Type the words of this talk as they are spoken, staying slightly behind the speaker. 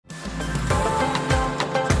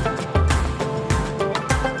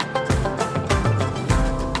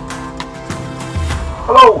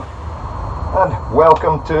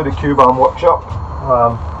welcome to the Cuebalm workshop.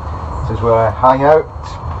 This is where I hang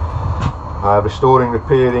out, restoring,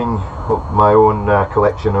 repairing my own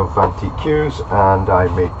collection of antique cues, and I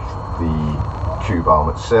make the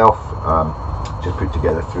Cuebalm itself, just put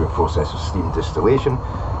together through a process of steam distillation,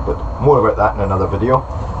 but more about that in another video.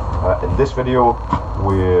 In this video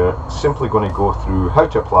we're simply going to go through how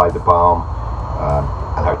to apply the balm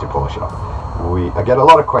and how to polish it up. I get a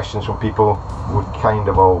lot of questions from people. We kind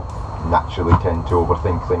of all naturally tend to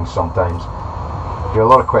overthink things sometimes. I get a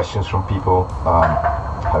lot of questions from people.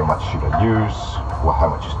 How much should I use? Well, how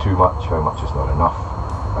much is too much? How much is not enough?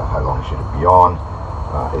 How long should it be on?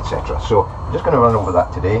 Etc. So I'm just going to run over that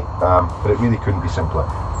today, but it really couldn't be simpler.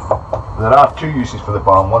 There are two uses for the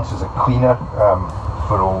balm. One is a cleaner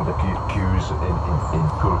for all the cues in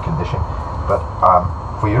poor condition, but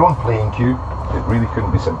for your own plain cue, it really couldn't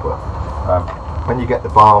be simpler. When you get the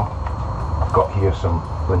balm, I've got here some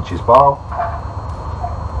Lynch's Balm,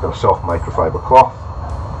 got a soft microfiber cloth.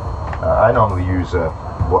 I normally use a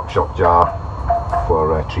workshop jar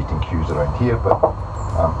for treating cues around here, but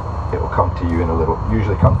it will come to you in a little,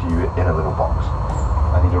 usually come to you in a little box.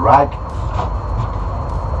 I need a rag.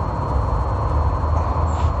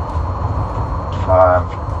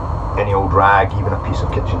 Any old rag, even a piece of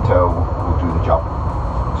kitchen towel will do the job.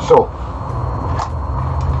 So,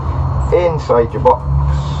 inside your box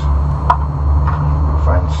you'll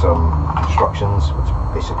find some instructions which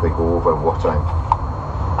basically go over what I'm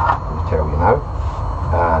going to tell you now,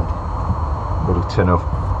 and a little tin of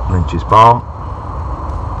Lynch's Balm,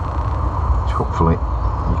 which hopefully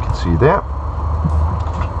you can see there.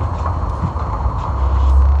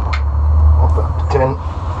 Open up the tin,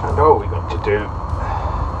 and all we're going to do,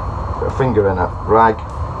 put a finger in a rag,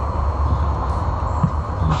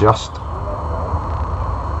 just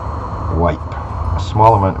wipe a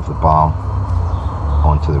small amount of the balm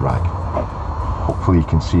onto the rag. Hopefully you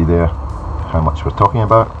can see there how much we're talking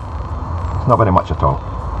about. It's not very much at all.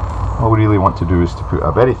 All we really want to do is to put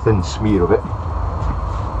a very thin smear of it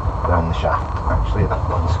down the shaft. Actually, that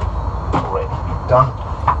one's already been done.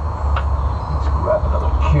 Let's grab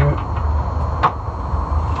another cue.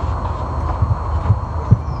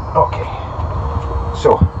 Okay,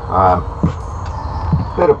 so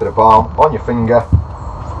a little bit of balm on your finger.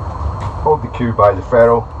 Hold the cue by the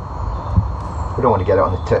ferrule. We don't want to get it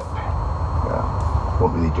on the tip.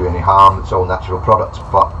 Won't really do any harm. It's all natural products,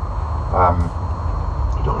 but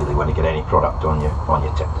you don't really want to get any product on your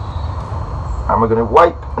tip. And we're going to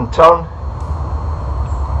wipe and turn.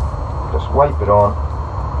 Just wipe it on,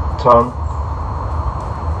 turn.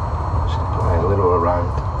 Just apply a little around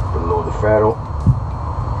below the ferrule,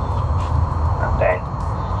 and then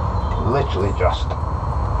literally just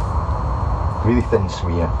really thin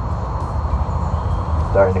smear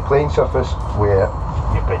down the clean surface where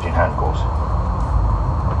your bridging hand goes.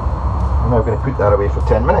 I'm now going to put that away for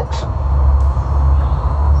 10 minutes,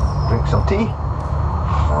 drink some tea,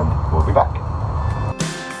 and we'll be back.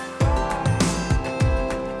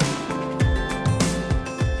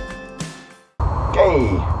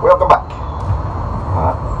 Okay, welcome back.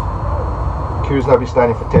 Cue's now been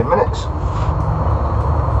standing for 10 minutes.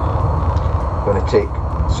 I'm going to take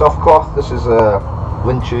soft cloth. This is a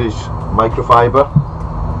Lynch's microfiber,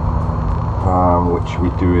 which we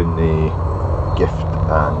do in the gift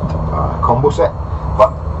and combo set,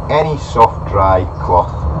 but any soft dry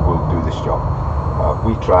cloth will do this job.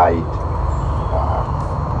 We tried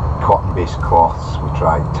cotton based cloths, we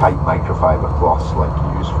tried tight microfiber cloths like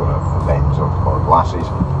you use for a lens or glasses.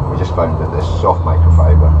 We just found that this soft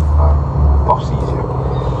microfiber buffs easier.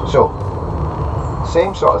 So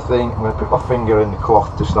same sort of thing. I'm going to put my finger in the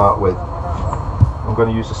cloth to start with. I'm going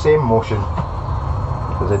to use the same motion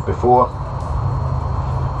as I did before,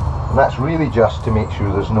 and that's really just to make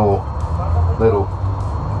sure there's no little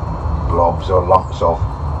blobs or lumps of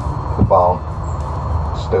the balm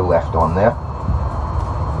still left on there,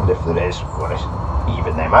 and if there is, we're going to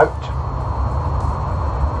even them out.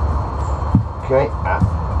 Okay,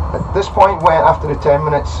 at this point, when after the 10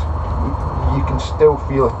 minutes, you can still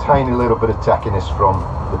feel a tiny little bit of tackiness from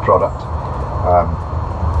the product.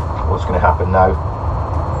 What's going to happen now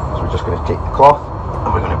is we're just going to take the cloth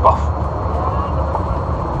and we're going to buff,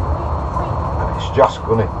 and it's just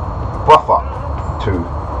going to buff up to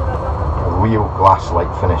a real glass-like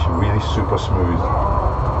finish, a really super smooth,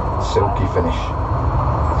 silky finish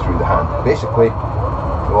through the hand. Basically,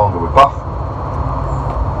 the longer we buff,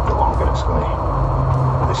 the longer it's going to,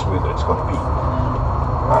 the smoother it's going to be.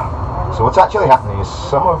 So what's actually happening is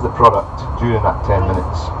some of the product during that 10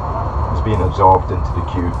 minutes is being absorbed into the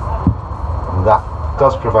cue, and that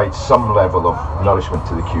does provide some level of nourishment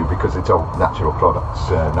to the queue because it's all natural products,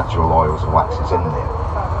 natural oils and waxes in there.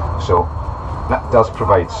 So that does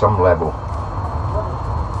provide some level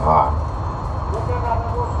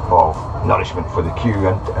of nourishment for the queue,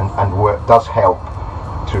 and does help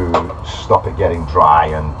to stop it getting dry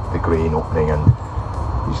and the grain opening and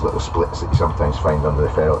these little splits that you sometimes find under the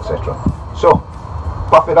ferrule, etc. So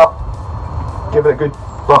buff it up, give it a good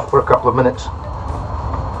buff for a couple of minutes.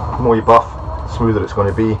 The more you buff, the smoother it's going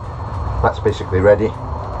to be. That's basically ready.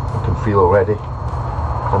 You can feel already,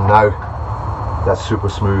 and now that's super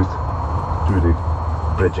smooth through the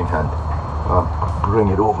bridging hand. I'll bring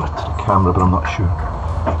it over to the camera, but I'm not sure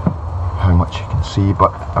how much you can see,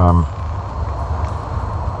 but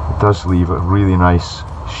it does leave a really nice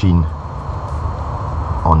sheen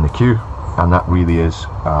on the queue, and that really is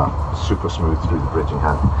super smooth through the bridging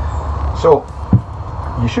hand. So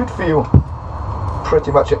you should feel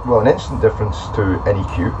pretty much an instant difference to any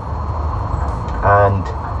queue. And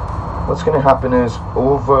what's going to happen is,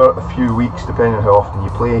 over a few weeks, depending on how often you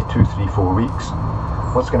play, 2, 3, 4 weeks,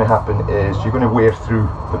 what's going to happen is you're going to wear through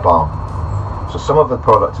the balm. So some of the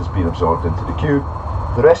product has been absorbed into the queue,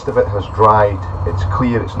 the rest of it has dried, it's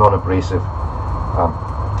clear, it's non-abrasive.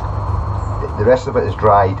 The rest of it is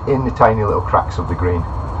dried in the tiny little cracks of the grain.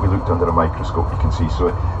 We looked under a microscope, you can see, so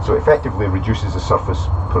it effectively reduces the surface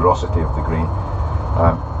porosity of the grain.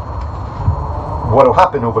 What will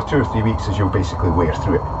happen over 2 or 3 weeks is you'll basically wear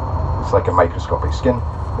through it. It's like a microscopic skin,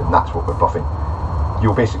 and that's what we're buffing.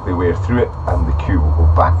 You'll basically wear through it, and the queue will go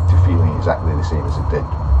back to feeling exactly the same as it did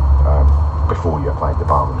before you applied the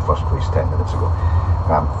balm in the first place 10 minutes ago.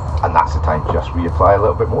 And that's the time to just reapply a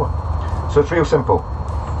little bit more. So it's real simple.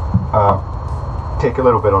 Take a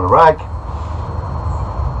little bit on a rag,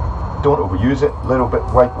 don't overuse it, little bit,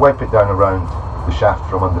 wipe it down around the shaft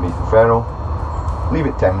from underneath the ferrule, leave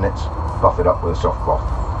it 10 minutes, buff it up with a soft cloth.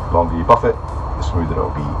 The longer you buff it, the smoother it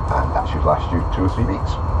will be, and that should last you 2 or 3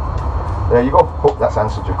 weeks. There you go. Hope that's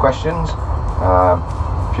answered your questions.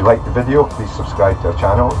 If you liked the video, please subscribe to our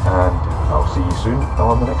channel, and I'll see you soon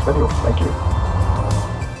on the next video. Thank you.